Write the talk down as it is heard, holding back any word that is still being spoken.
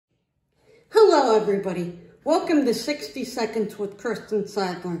Hello everybody, welcome to 60 Seconds with Kristin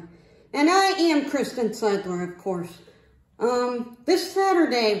Seidler. And I am Kristin Seidler, of course. This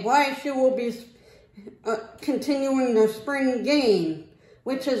Saturday, YSU will be continuing their spring game,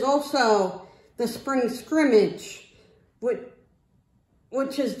 which is also the spring scrimmage,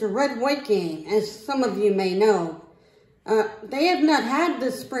 which is the red-white game, as some of you may know. They have not had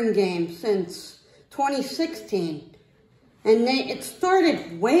this spring game since 2016. And it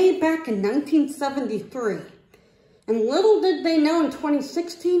started way back in 1973. And little did they know in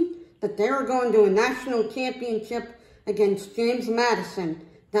 2016 that they were going to a national championship against James Madison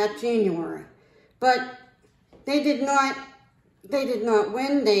that January. But they did not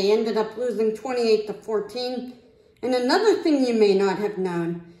win. They ended up losing 28-14. And another thing you may not have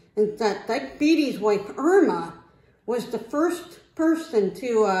known is that Dyke Beattie's wife, Irma, was the first person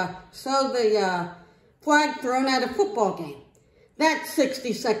to sew the flag thrown at a football game. That's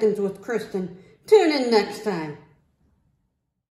 60 Seconds with Kristin. Tune in next time.